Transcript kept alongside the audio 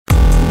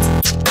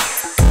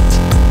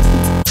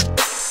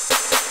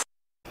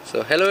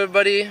So hello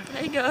everybody.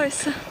 Hey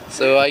guys.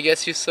 So I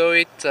guess you saw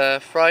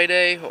it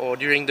Friday or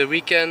during the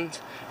weekend.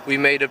 We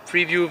made a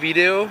preview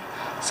video.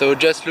 So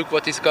just look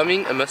what is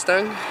coming, a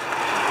Mustang.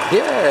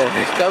 Yeah,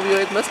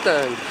 Cabriolet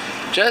Mustang.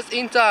 Just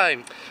in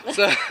time.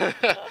 So,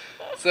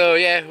 so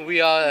yeah, we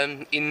are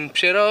in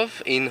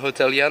Přerov in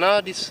Hotel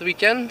Jana this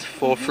weekend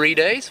for 3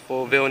 days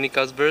for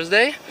Veronica's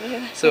birthday.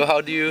 Yeah. So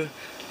how do you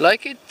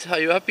like it? Are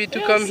you happy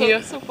to come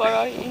here? So far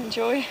I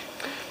enjoy.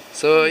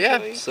 So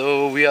yeah,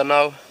 so we are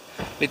now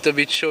little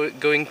bit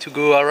going to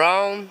go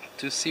around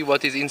to see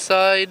what is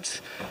inside,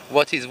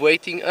 what is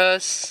waiting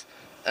us,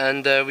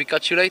 and we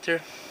catch you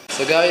later.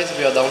 So guys,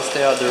 we are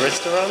downstairs at the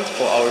restaurant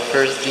for our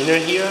first dinner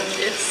here.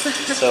 Yes.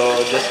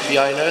 So just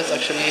behind us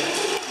actually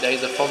there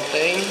is a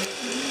fountain,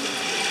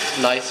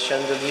 nice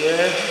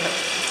chandelier,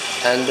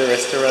 and the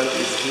restaurant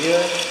is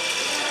here.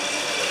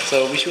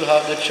 So we should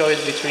have the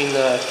choice between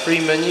 3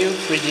 menu,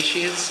 3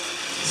 dishes.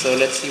 So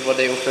let's see what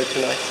they offer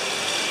tonight.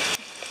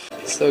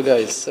 So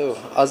guys, so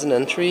as an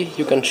entry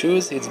you can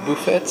choose, it's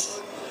buffet,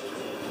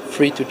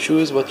 free to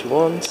choose what you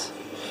want.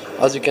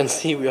 As you can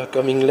see we are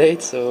coming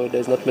late, so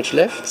there's not much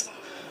left.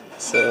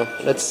 So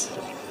let's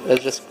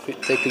just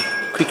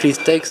quickly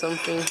take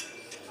something.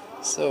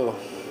 So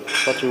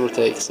what we will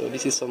take, so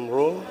this is some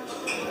roll,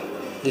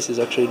 this is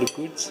actually the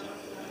goods.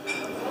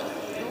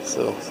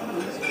 So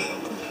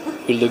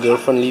will the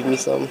girlfriend leave me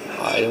some?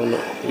 I don't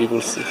know, we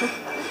will see.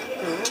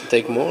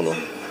 Take more, no?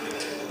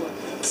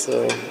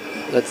 So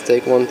let's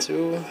take 1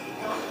 too.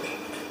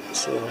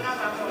 So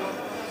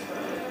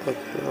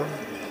okay.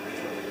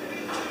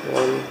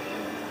 1,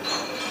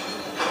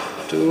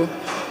 2.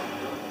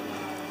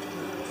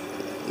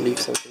 Leave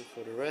something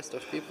for the rest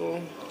of people.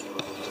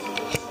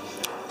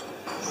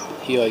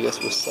 Here I guess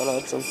with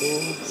salad,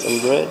 something, some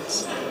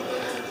breads.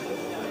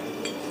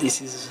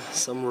 This is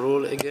some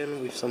roll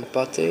again with some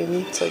pate in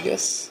it, I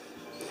guess.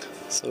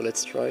 So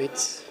let's try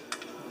it.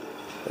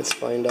 Let's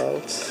find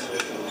out.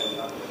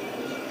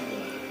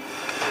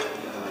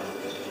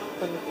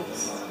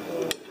 It's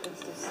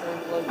the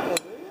same like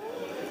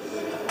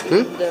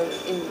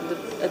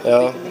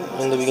over.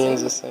 In the beginning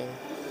it's the same.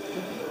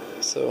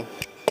 So,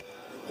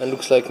 and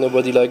looks like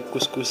nobody likes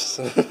couscous.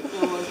 I like it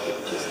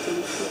just a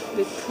little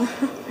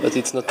bit. But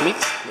it's not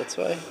mixed, that's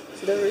why.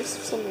 There is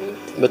some meat.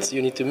 But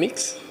you need to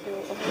mix?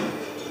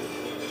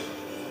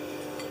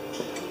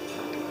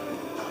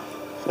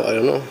 So I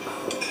don't know.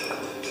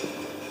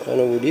 I don't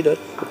know who did that,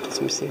 but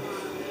it's missing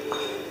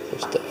some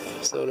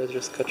stuff. So let's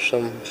just catch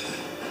some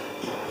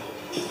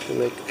to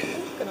make. Can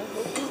I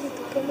help you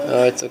with the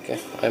camera? It's okay.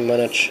 I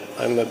manage.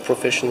 I'm a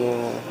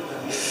professional.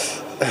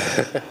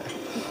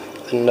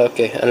 And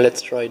okay, and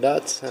let's try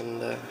that,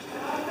 and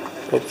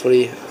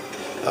hopefully,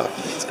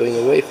 it's going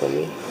away from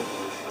me.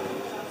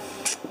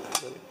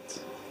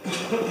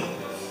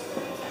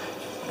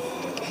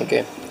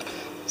 Okay,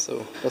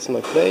 so that's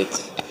my plate.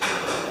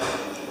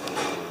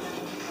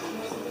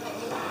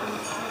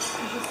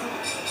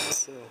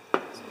 So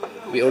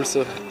we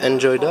also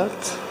enjoy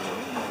that.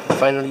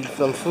 Finally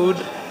some food,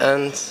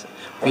 and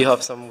we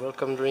have some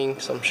welcome drink,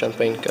 some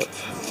champagne cup.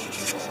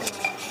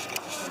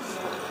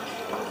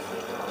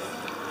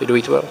 You do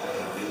it well.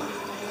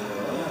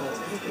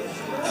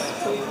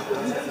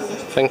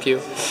 Thank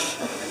you.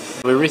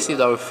 We received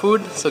our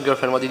food, so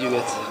girlfriend, what did you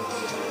get?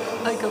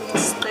 I got a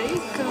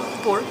steak,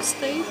 pork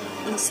steak,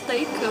 and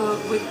steak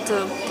with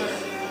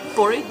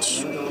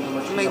porridge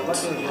made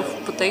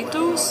of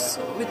potatoes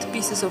with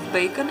pieces of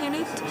bacon in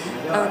it,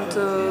 and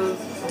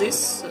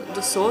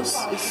the sauce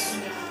is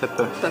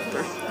Pepper.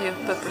 Pepper, yeah,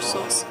 pepper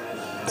sauce.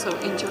 So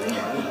enjoy.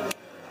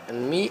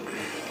 And me,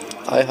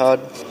 I have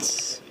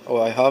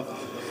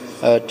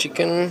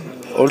chicken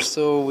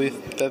also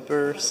with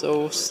pepper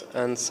sauce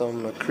and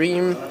some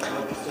cream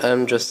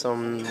and just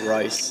some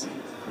rice.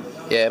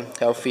 Yeah,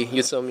 healthy.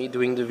 You saw me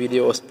doing the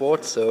video of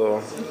sport,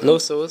 so no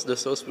sauce, the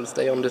sauce will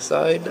stay on the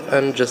side,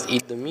 and just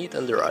eat the meat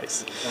and the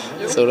rice.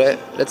 So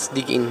let's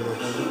dig in.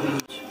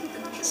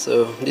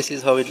 So this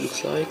is how it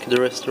looks like,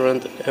 the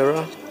restaurant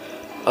era.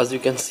 As you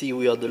can see,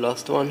 we are the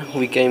last one.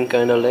 We came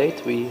kinda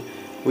late.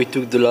 We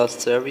took the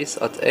last service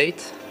at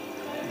 8.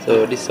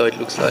 So this is how it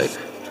looks like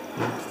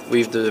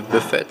with the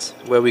buffet,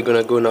 where we're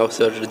gonna go now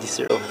search the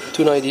dessert. So,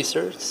 2 nice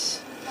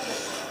desserts.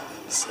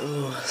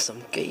 So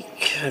some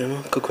cake, I don't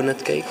know,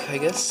 coconut cake I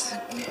guess.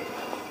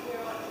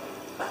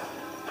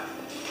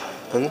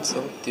 And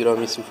some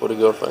tiramisu for the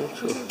girlfriend.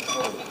 So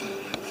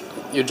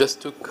you just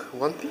took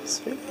 1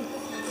 piece, maybe?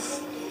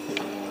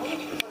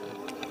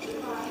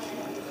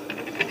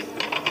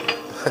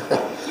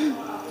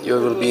 You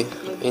will be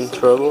in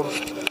trouble.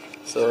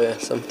 So yeah,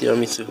 some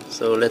tiramisu.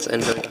 So let's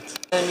enjoy that.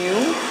 Menu,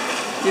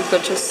 you've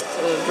got just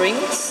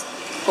drinks,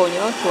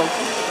 cognac, like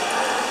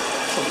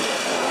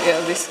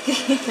whiskey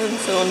and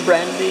so on,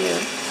 brandy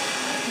and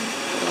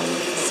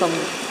some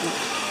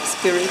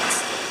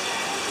spirits.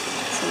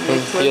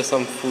 And here's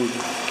some food.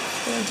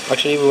 Yeah.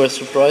 Actually, we were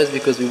surprised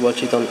because we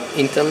watched it on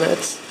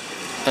internet,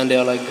 and they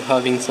are like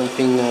having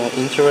something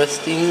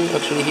interesting.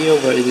 Actually, here,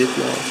 where is it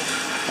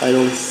now? I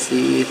don't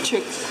see it.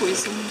 Czech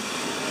cuisine.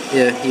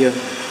 Yeah, here,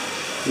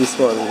 this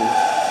one.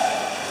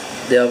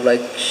 They have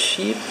like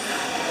sheep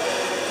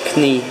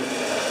knee.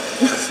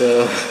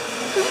 So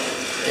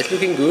it's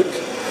looking good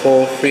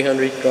for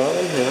 300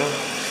 grams, yeah,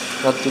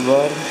 not too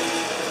bad.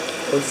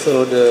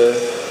 Also the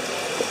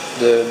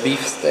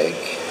beef steak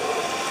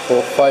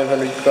for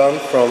 500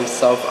 grams from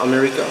South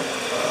America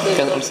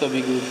can also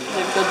be good.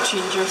 They've got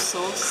ginger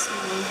sauce.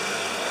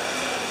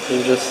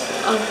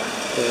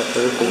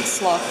 Everything. And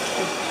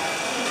slavky.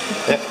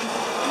 Yeah.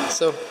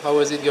 So how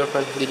was it,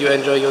 girlfriend? Did you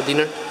enjoy your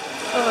dinner?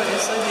 Oh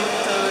yes, I did.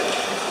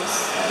 It was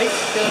big,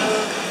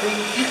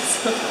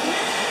 so,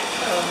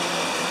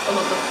 a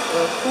lot of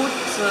food.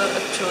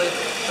 Actually,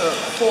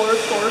 4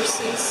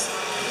 courses,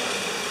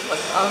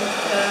 like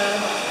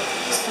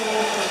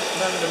soup,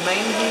 then the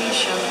main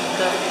dish, and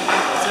then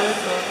dessert,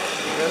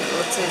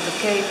 let's say the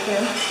cake.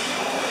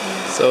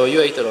 So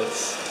you ate a lot,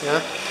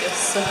 yeah?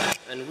 Yes.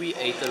 And we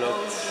ate a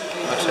lot.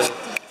 Actually,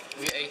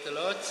 we ate a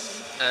lot,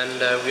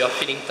 and we are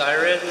feeling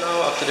tired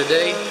now after the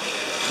day.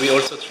 We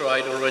also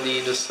tried already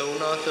the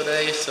sauna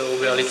today, so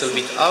we are a little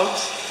bit out.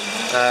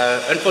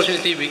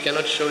 Unfortunately, we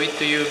cannot show it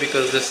to you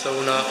because the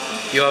sauna,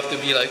 you have to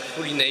be like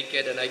fully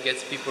naked, and I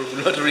guess people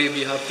will not really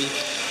be happy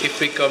if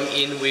we come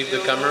in with the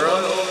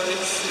camera.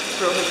 It's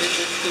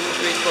prohibited to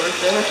record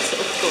there, so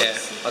of course.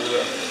 Yeah, as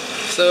well.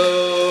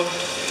 So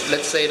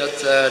let's say that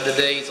the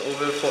day is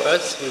over for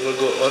us. We will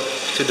go up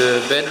to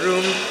the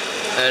bedroom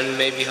and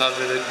maybe have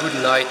a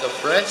good night of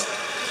rest.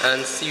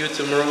 And see you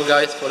tomorrow,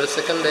 guys, for the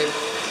second day.